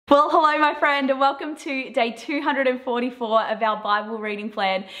Well, hello my friend, and welcome to day 244 of our Bible reading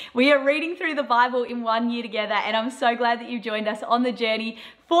plan. We are reading through the Bible in 1 year together, and I'm so glad that you've joined us on the journey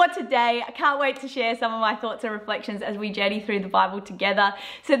for today. I can't wait to share some of my thoughts and reflections as we journey through the Bible together.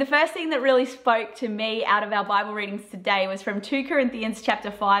 So the first thing that really spoke to me out of our Bible readings today was from 2 Corinthians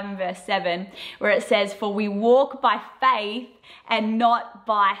chapter 5 and verse 7, where it says, "For we walk by faith and not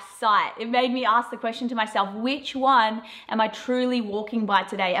by sight." It made me ask the question to myself, which one am I truly walking by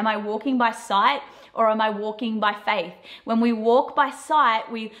today? Am I walking by sight, or am I walking by faith? When we walk by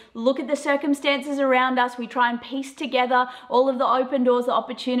sight, we look at the circumstances around us, we try and piece together all of the open doors, the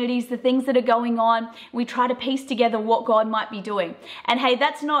opportunities, the things that are going on. We try to piece together what God might be doing. And hey,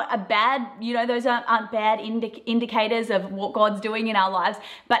 that's not a bad, those aren't bad indicators of what God's doing in our lives.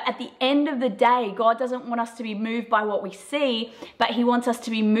 But at the end of the day, God doesn't want us to be moved by what we see, but He wants us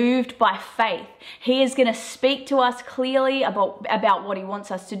to be moved by faith. He is going to speak to us clearly about what He wants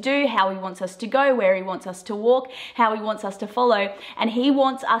us to do, how He wants us to go, where He wants us to walk, how He wants us to follow, and He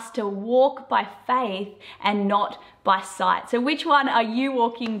wants us to walk by faith and not by sight. So which one are you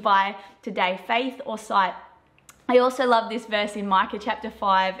walking by today, faith or sight? I also love this verse in Micah chapter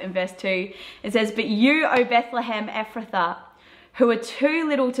 5 and verse 2. It says, "But you, O Bethlehem Ephrathah, who are too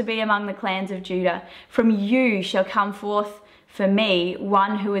little to be among the clans of Judah, from you shall come forth for me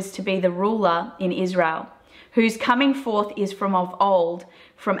one who is to be the ruler in Israel, whose coming forth is from of old,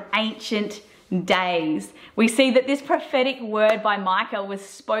 from ancient days." We see that this prophetic word by Micah was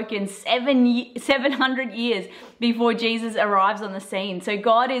spoken 700 years before Jesus arrives on the scene. So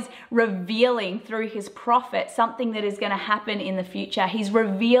God is revealing through His prophet something that is going to happen in the future. He's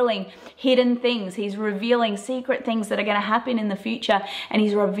revealing hidden things. He's revealing secret things that are going to happen in the future, and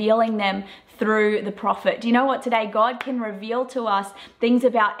He's revealing them through the prophet. Do you know what? Today God can reveal to us things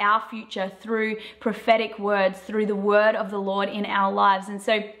about our future through prophetic words, through the word of the Lord in our lives. And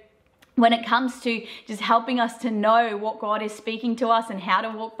so when it comes to just helping us to know what God is speaking to us and how to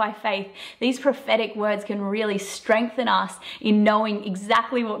walk by faith, these prophetic words can really strengthen us in knowing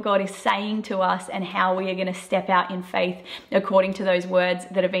exactly what God is saying to us and how we are going to step out in faith according to those words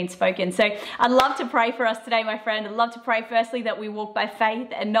that have been spoken. So I'd love to pray for us today, my friend. I'd love to pray firstly that we walk by faith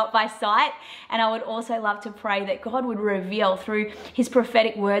and not by sight. And I would also love to pray that God would reveal through His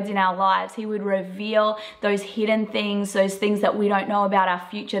prophetic words in our lives. He would reveal those hidden things, those things that we don't know about our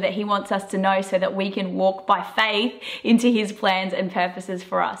future that He wants us to know, so that we can walk by faith into His plans and purposes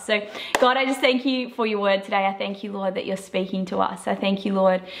for us. So God, I just thank You for Your word today. I thank You, Lord, that You're speaking to us. I thank You,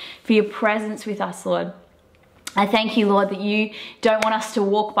 Lord, for Your presence with us, Lord. I thank You, Lord, that You don't want us to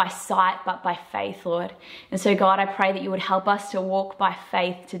walk by sight, but by faith, Lord. And so, God, I pray that You would help us to walk by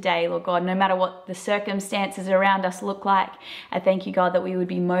faith today, Lord God, no matter what the circumstances around us look like. I thank You, God, that we would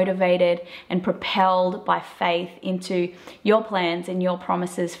be motivated and propelled by faith into Your plans and Your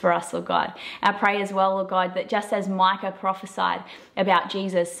promises for us, Lord God. I pray as well, Lord God, that just as Micah prophesied about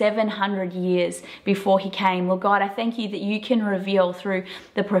Jesus 700 years before He came, Lord God, I thank You that You can reveal through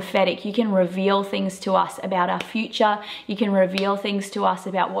the prophetic, You can reveal things to us about our future. You can reveal things to us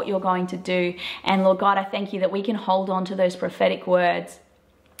about what You're going to do. And Lord God, I thank You that we can hold on to those prophetic words.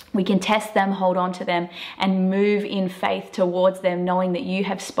 We can test them, hold on to them, and move in faith towards them, knowing that You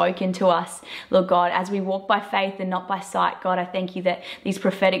have spoken to us, Lord God. As we walk by faith and not by sight, God, I thank You that these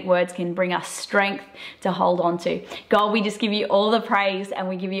prophetic words can bring us strength to hold on to. God, we just give You all the praise and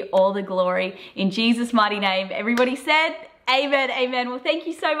we give You all the glory. In Jesus' mighty name, everybody said, amen, amen. Well, thank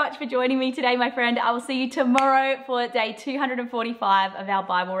you so much for joining me today, my friend. I will see you tomorrow for day 245 of our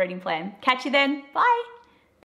Bible reading plan. Catch you then. Bye.